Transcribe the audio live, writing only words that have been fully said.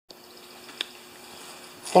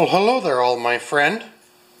Well, hello there all, my friend.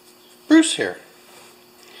 Bruce here.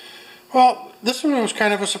 Well, this one was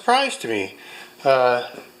kind of a surprise to me.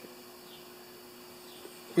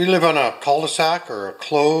 We live on a cul-de-sac or a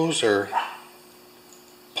close or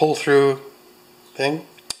pull-through thing,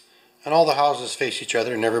 and all the houses face each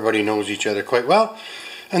other and everybody knows each other quite well.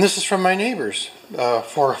 And this is from my neighbors, 4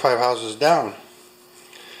 or 5 houses down.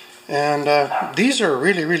 And these are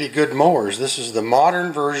really good mowers. This is the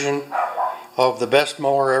modern version of the best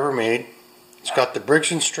mower ever made. It's got the Briggs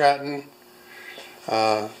 & Stratton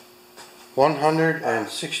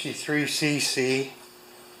 163cc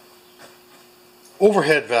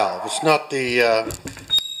overhead valve. It's not the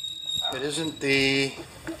it isn't the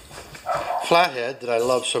flathead that I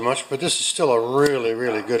love so much, but this is still a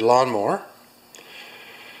really good lawnmower.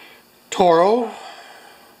 Toro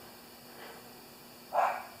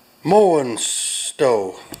mowing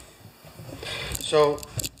stow. So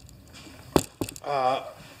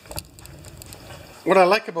what I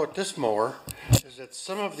like about this mower is that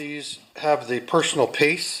some of these have the personal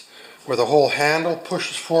pace where the whole handle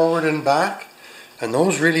pushes forward and back, and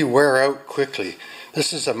those really wear out quickly.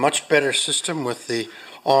 This is a much better system with the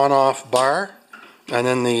on-off bar and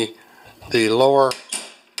then the lower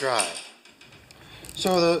drive.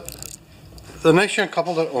 So the nice young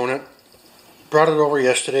couple that own it brought it over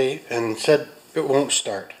yesterday and said it won't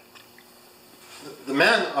start. The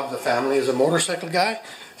man of the family is a motorcycle guy,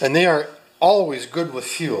 and they are always good with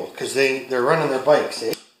fuel because they're running their bikes,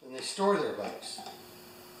 eh? And they store their bikes.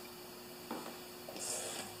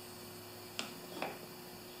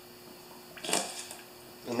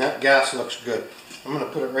 And that gas looks good. I'm going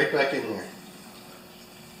to put it right back in here.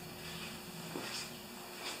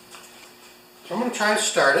 So I'm going to try and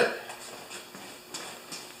start it.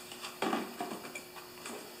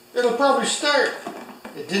 It'll probably start.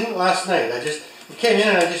 It didn't last night. I came in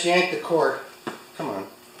and I just yanked the cord. Come on.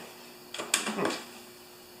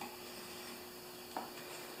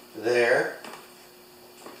 There.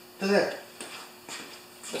 To there.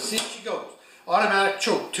 Let's see if she goes. Automatic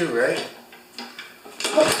choke too, right?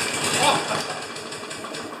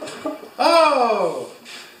 Oh!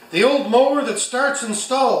 The old mower that starts and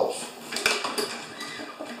stalls.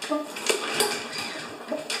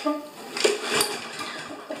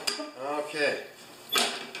 Okay.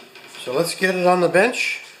 So let's get it on the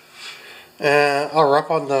bench, or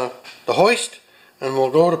up on the hoist, and we'll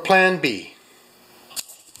go to plan B.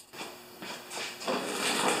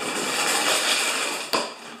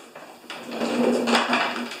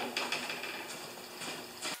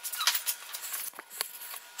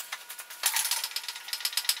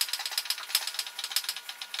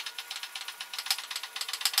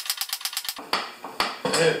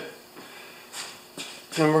 Good.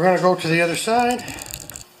 And we're going to go to the other side.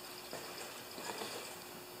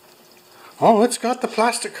 Oh, it's got the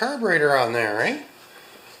plastic carburetor on there, right?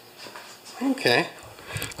 Okay.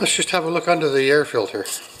 Let's just have a look under the air filter.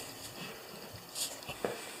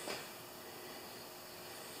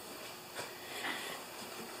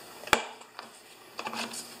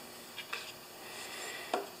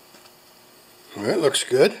 Well, it looks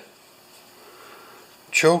good.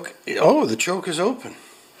 Choke. Oh, the choke is open.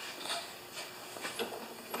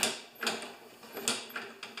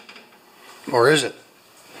 Or is it?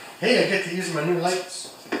 Hey, I get to use my new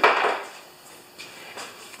lights.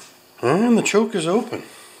 And the choke is open.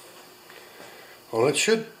 Well, it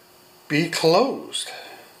should be closed.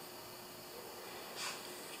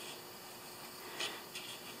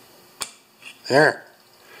 There.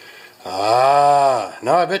 Ah,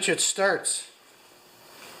 now I bet you it starts.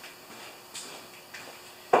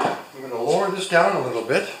 I'm going to lower this down a little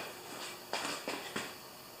bit.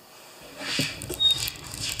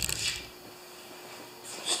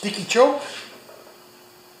 Sticky choke.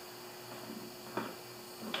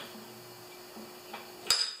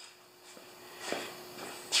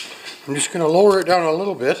 I'm just going to lower it down a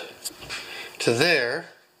little bit to there.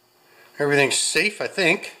 Everything's safe, I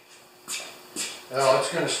think. Well,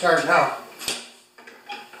 it's going to start now.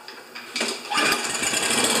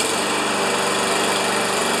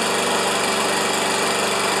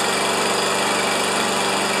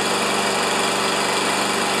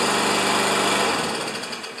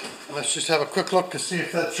 Let's just have a quick look to see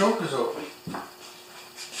if that choke is open.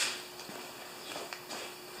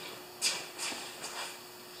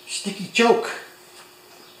 Sticky choke.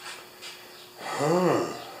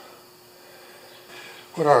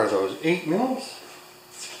 What are those? 8 mils?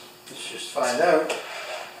 Let's just find out.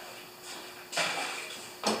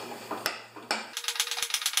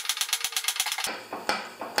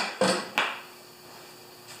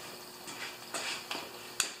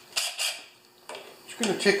 Just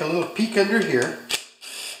going to take a little peek under here.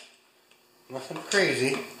 Nothing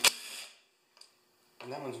crazy.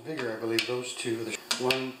 And that one's bigger, I believe, those two. There's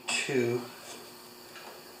 1, 2.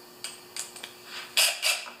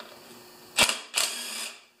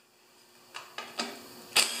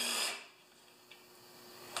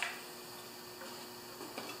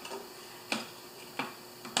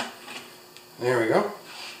 There we go.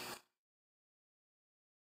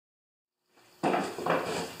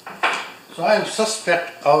 So I am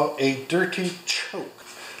suspect of a dirty choke.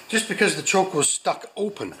 Just because the choke was stuck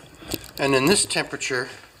open. And in this temperature,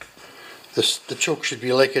 the choke should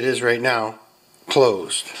be like it is right now,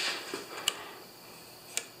 closed.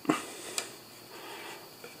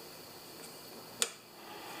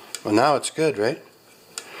 Well, now it's good, right?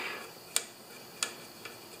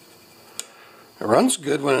 It runs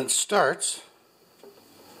good when it starts.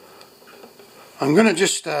 I'm going to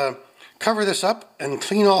just cover this up and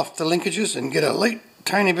clean off the linkages and get a light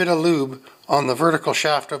tiny bit of lube on the vertical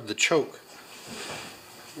shaft of the choke.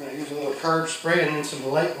 I'm going to use a little carb spray and then some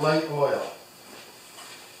light oil.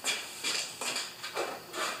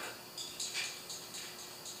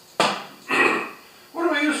 What do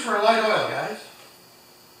we use for a light oil, guys?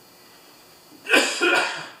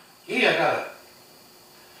 Yeah,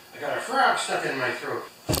 I got a frog stuck in my throat.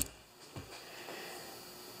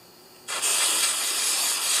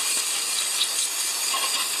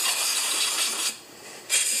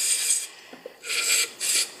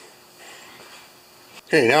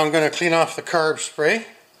 Okay, now I'm going to clean off the carb spray.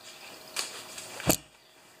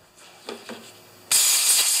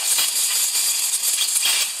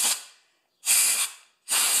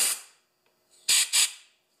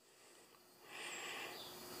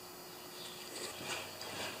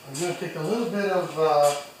 I'm going to take a little bit of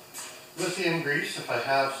lithium grease if I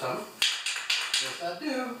have some. Yes, I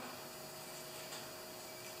do.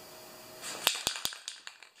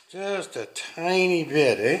 Just a tiny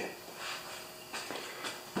bit, eh?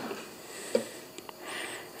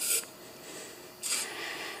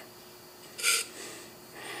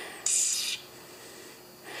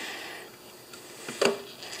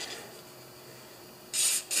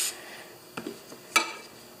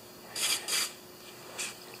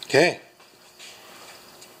 Okay.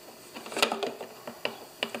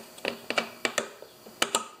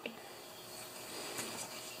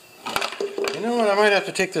 You know what? I might have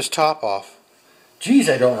to take this top off. Geez,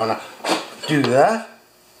 I don't want to do that.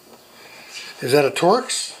 Is that a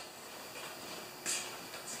Torx?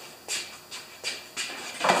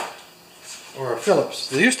 Or a Phillips?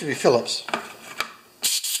 There used to be Phillips.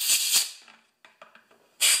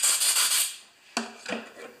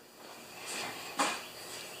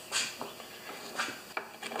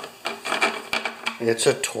 It's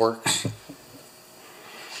a Torx.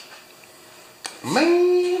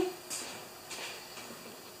 Man!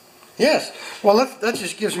 Yes, well that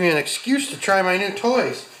just gives me an excuse to try my new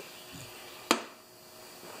toys.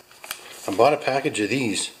 I bought a package of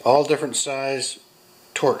these, all different size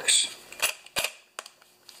Torx.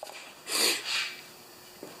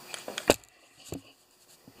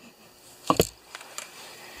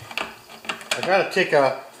 I gotta take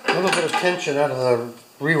a little bit of tension out of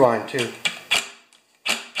the rewind too.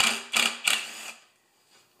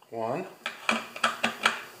 1,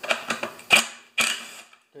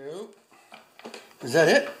 2. Is that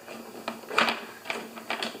it?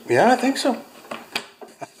 Yeah, I think so.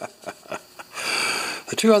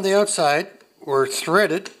 The two on the outside were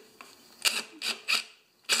threaded.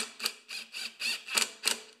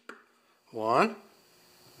 1,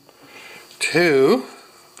 2.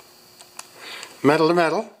 Metal to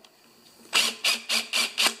metal.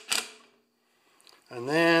 And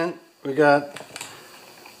then we got,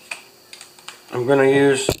 I'm going to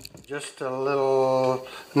use just a little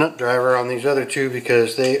nut driver on these other two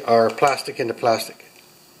because they are plastic into plastic.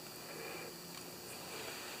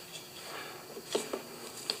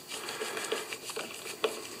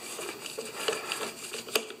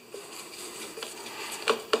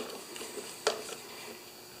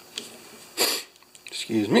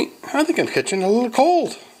 Excuse me, I think I'm catching a little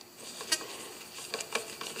cold.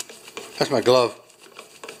 That's my glove.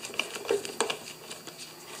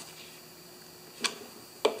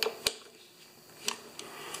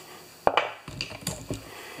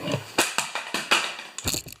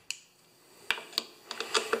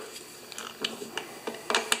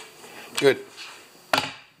 Good.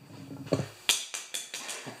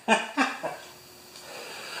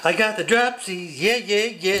 I got the dropsies, yeah, yeah,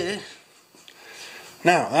 yeah.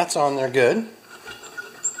 Now, that's on there good.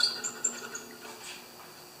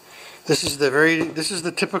 This is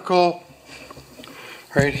the typical,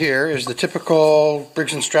 right here is the typical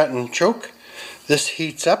Briggs & Stratton choke. This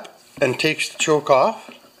heats up and takes the choke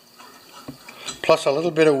off. plus a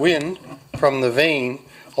little bit of wind from the vane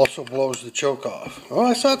also blows the choke off. Oh,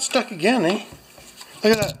 I saw it stuck again, eh?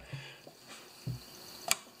 Look at that.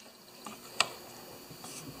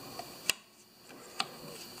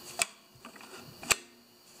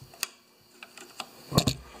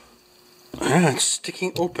 Ah, it's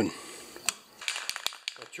sticking open.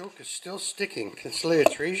 The choke is still sticking.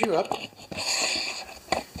 Let's raise you up.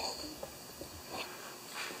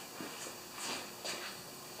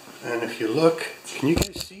 And if you look, can you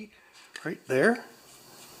guys see right there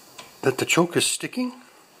that the choke is sticking?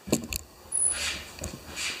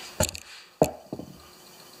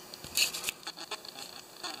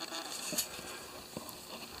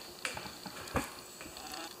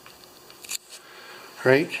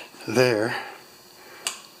 Right there,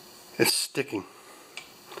 it's sticking.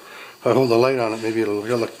 If I hold the light on it, maybe it'll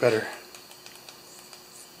look better.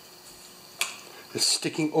 It's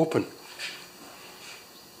sticking open.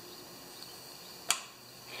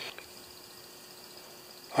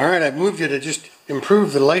 Alright, I've moved it to just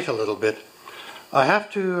improve the light a little bit. I have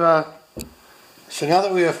to, so now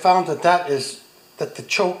that we have found that that the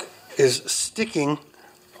choke is sticking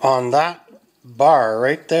on that bar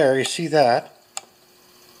right there, you see that?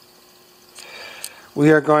 We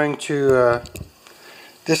are going to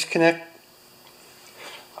disconnect.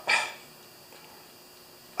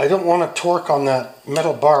 I don't want to torque on that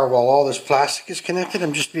metal bar while all this plastic is connected.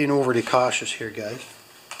 I'm just being overly cautious here, guys.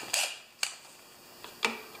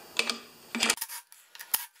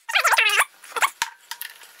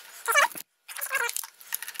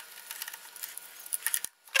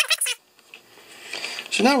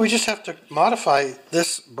 So now we just have to modify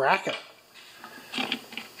this bracket.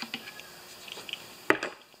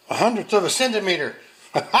 1/100 of a centimeter.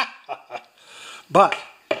 But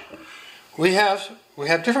we have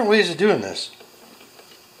different ways of doing this.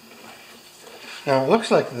 Now it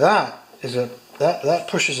looks like that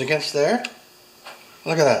pushes against there.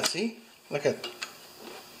 Look at that, see? Look at.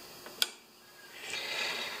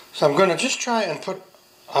 So I'm going to just try and put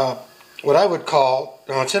what I would call,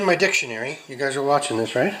 now it's in my dictionary. You guys are watching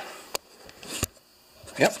this, right?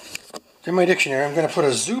 Yep. It's in my dictionary. I'm going to put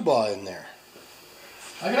a Zuba in there.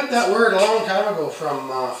 I got that word a long time ago from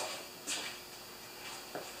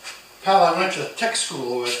pal I went to tech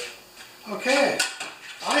school with. Okay,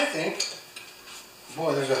 I think,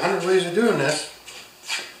 boy, there's 100 ways of doing this.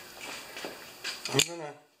 I'm going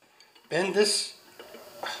to bend this.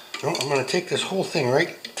 No, I'm going to take this whole thing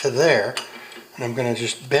right to there, and I'm going to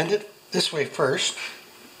just bend it this way first.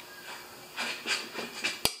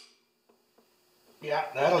 Yeah,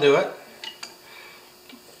 that'll do it.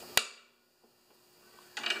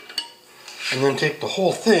 And then take the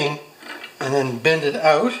whole thing and then bend it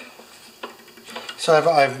out. So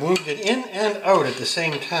I've moved it in and out at the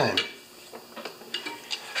same time.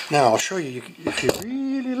 Now I'll show you, if you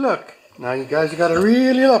really look. Now you guys have got to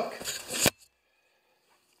really look.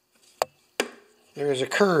 There is a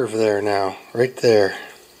curve there now, right there.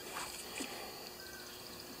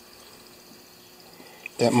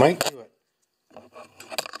 That might do it.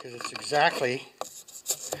 Because it's exactly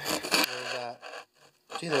where that.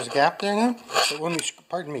 See, there's a gap there now? But when we,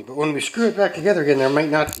 pardon me, but when we screw it back together again, there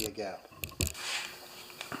might not be a gap.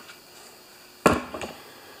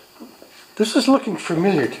 This is looking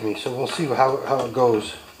familiar to me, so we'll see how it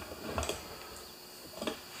goes.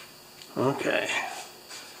 Okay.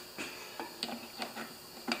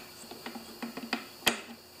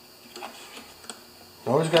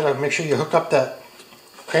 Always got to make sure you hook up that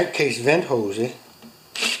crankcase vent hose, eh?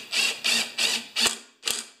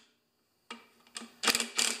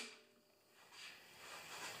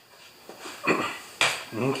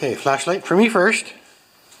 Okay, flashlight for me first.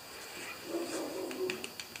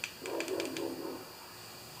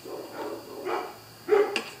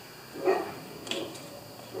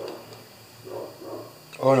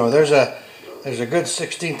 Oh no, there's a good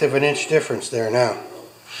 1/16 of an inch difference there now.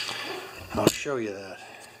 I'll show you that.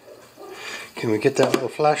 Can we get that little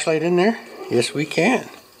flashlight in there? Yes, we can.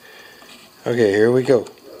 Okay, here we go.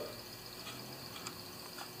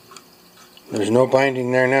 There's no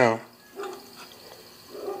binding there now.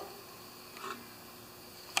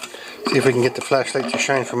 See if we can get the flashlight to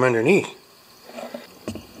shine from underneath.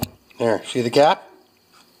 There, see the gap?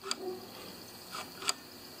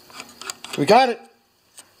 We got it.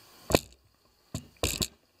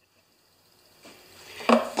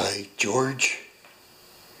 By George.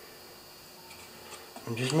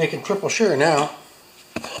 I'm just making triple sure now.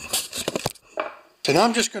 So now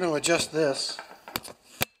I'm just going to adjust this.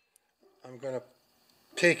 I'm going to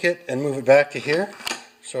take it and move it back to here.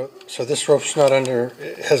 So this rope's not under,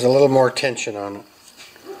 it has a little more tension on it.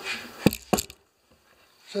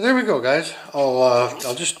 So there we go, guys.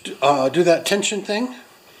 I'll just do that tension thing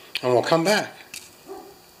and we'll come back.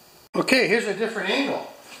 Okay, here's a different angle.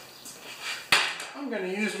 I'm going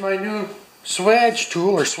to use my new swag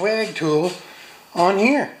tool on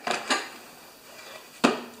here.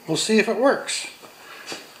 We'll see if it works.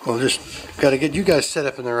 We'll just got to get you guys set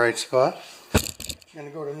up in the right spot. I'm going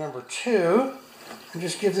to go to number 2 and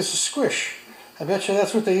just give this a squish. I bet you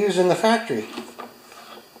that's what they use in the factory.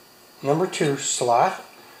 Number 2 slot.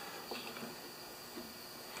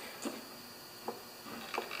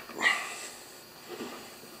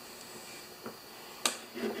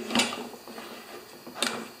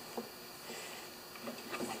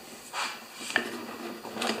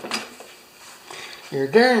 You're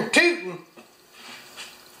darn tootin'.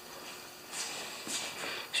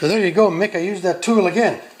 So there you go, Mick. I used that tool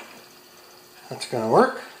again. That's going to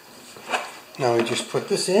work. Now we just put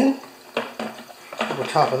this in over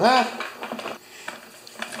top of that.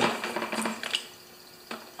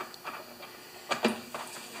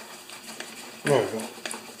 There we go.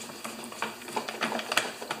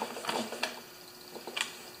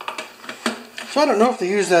 So I don't know if they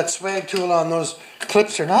use that swag tool on those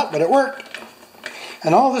clips or not, but it worked.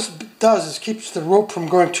 And all this does is keeps the rope from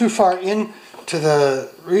going too far in to the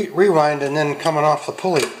rewind and then coming off the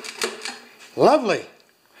pulley. Lovely.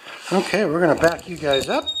 Okay, we're going to back you guys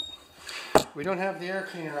up. We don't have the air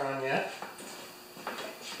cleaner on yet,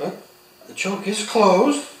 but the choke is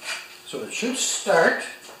closed, so it should start.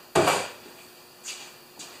 I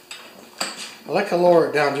like to lower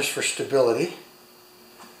it down just for stability.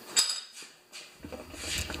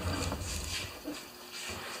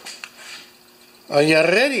 Are you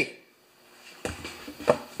ready?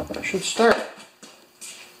 Should start.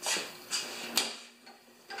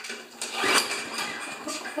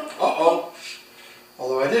 Uh-oh.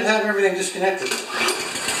 Although I did have everything disconnected.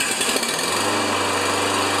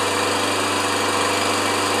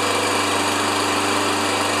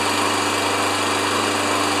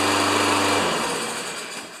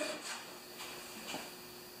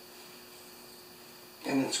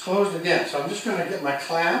 And it's closed again. So I'm just going to get my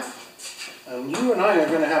clamp. And you and I are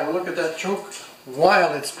going to have a look at that choke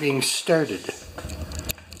while it's being started.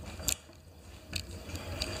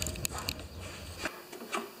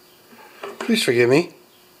 Please forgive me.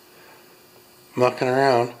 Mucking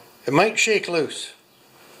around. It might shake loose.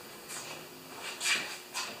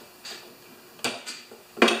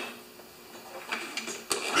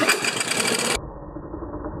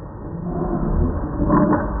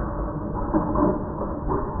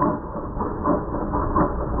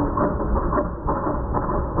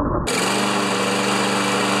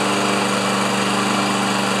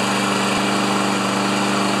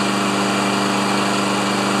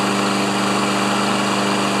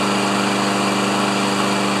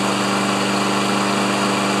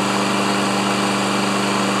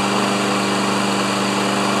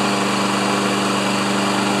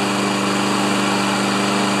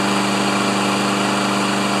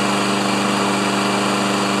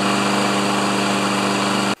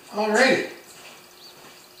 Alrighty.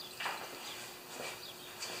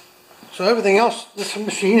 So everything else, this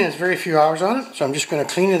machine has very few hours on it, so I'm just going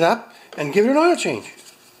to clean it up and give it an oil change.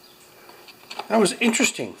 That was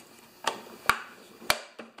interesting.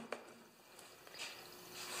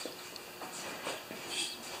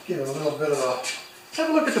 Just give it a little bit of a...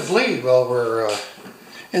 Have a look at the blade while we're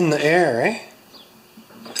in the air, eh?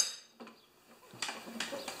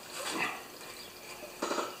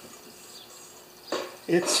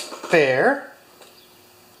 It's fair.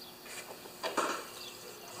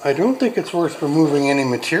 I don't think it's worth removing any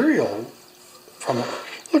material from it.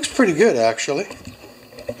 Looks pretty good, actually.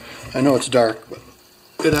 I know it's dark, but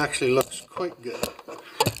it actually looks quite good.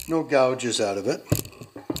 No gouges out of it.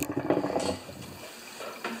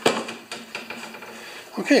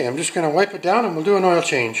 Okay, I'm just going to wipe it down and we'll do an oil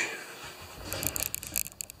change.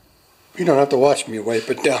 You don't have to watch me wipe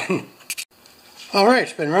it down. Alright,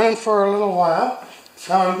 it's been running for a little while.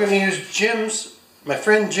 Now I'm going to use Jim's, my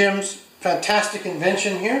friend Jim's fantastic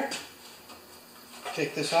invention here.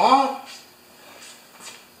 Take this off.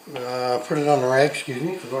 Put it on the rag, excuse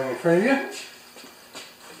me, for going in front of you.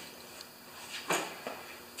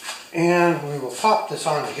 And we will pop this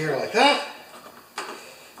onto here like that.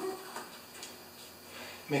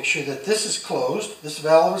 Make sure that this is closed, this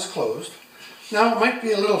valve is closed. Now it might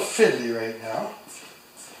be a little fiddly right now.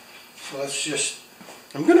 So let's just...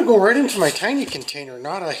 I'm going to go right into my tiny container,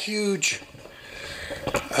 not a huge,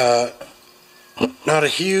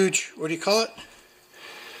 what do you call it?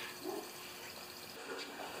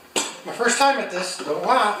 My first time at this, don't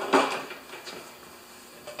laugh.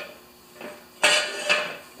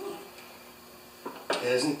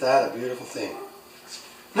 Isn't that a beautiful thing?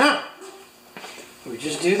 Now, we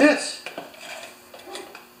just do this.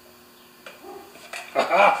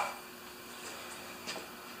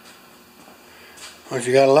 Well,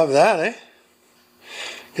 you gotta love that, eh?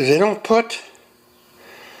 Because they don't put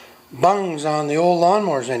bungs on the old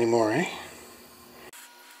lawnmowers anymore, eh?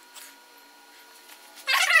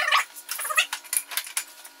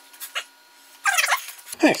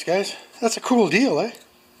 Thanks, guys. That's a cool deal, eh?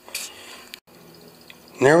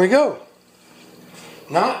 And there we go.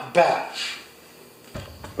 Not bad.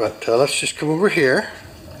 But let's just come over here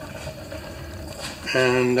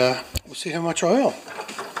and we'll see how much oil.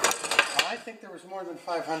 I think there was more than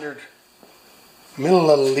 500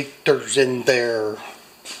 milliliters in there.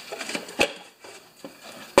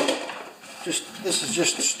 This is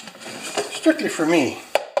just strictly for me,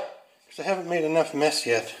 because I haven't made enough mess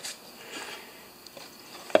yet.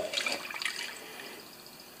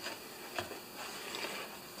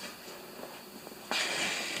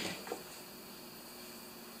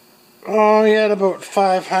 Oh, you had about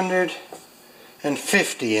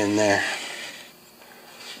 550 in there.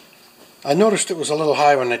 I noticed it was a little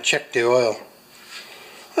high when I checked the oil.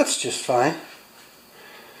 That's just fine.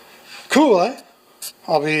 Cool, eh?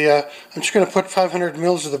 I'm just going to put 500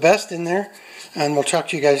 mils of the best in there, and we'll talk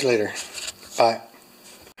to you guys later. Bye.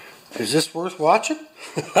 Is this worth watching?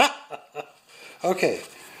 Okay,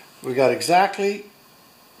 we got exactly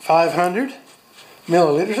 500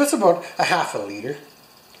 milliliters. That's about a half a liter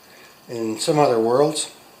in some other worlds.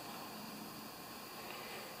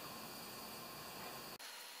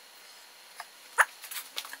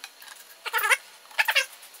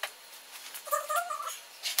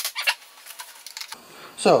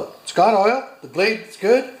 So, it's got oil, the blade's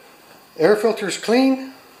good, air filter's clean.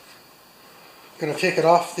 I'm going to take it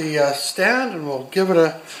off the stand and we'll give it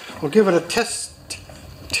a test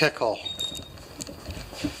tickle.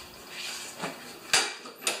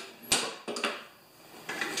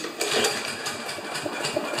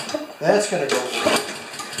 That's going to go.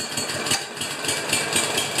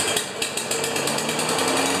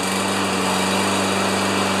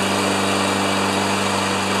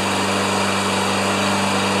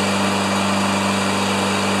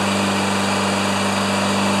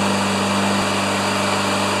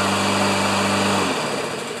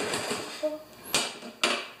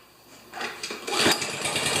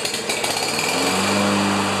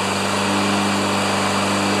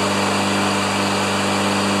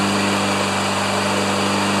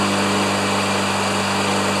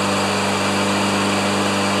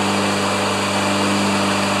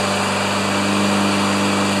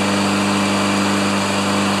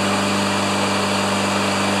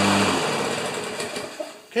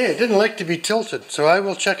 Okay, it didn't like to be tilted, so I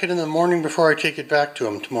will check it in the morning before I take it back to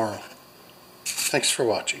him tomorrow. Thanks for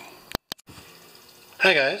watching.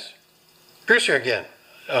 Hi guys, Bruce here again.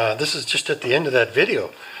 This is just at the end of that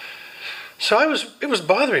video. So it was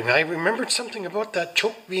bothering me. I remembered something about that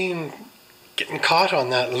choke getting caught on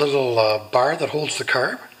that little bar that holds the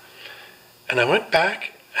carb. And I went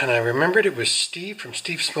back and I remembered it was Steve from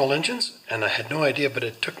Steve's Small Engines, and I had no idea, but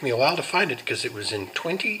it took me a while to find it because it was in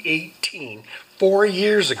 2018, 4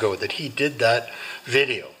 years ago, that he did that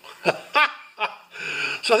video.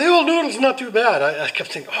 So the old noodle's not too bad. I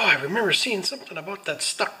kept thinking, oh, I remember seeing something about that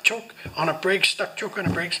stuck choke on a brakes,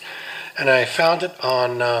 and I found it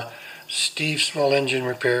on Steve's Small Engine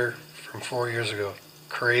Repair from 4 years ago.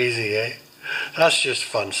 Crazy, eh? That's just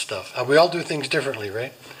fun stuff. We all do things differently,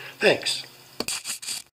 right? Thanks.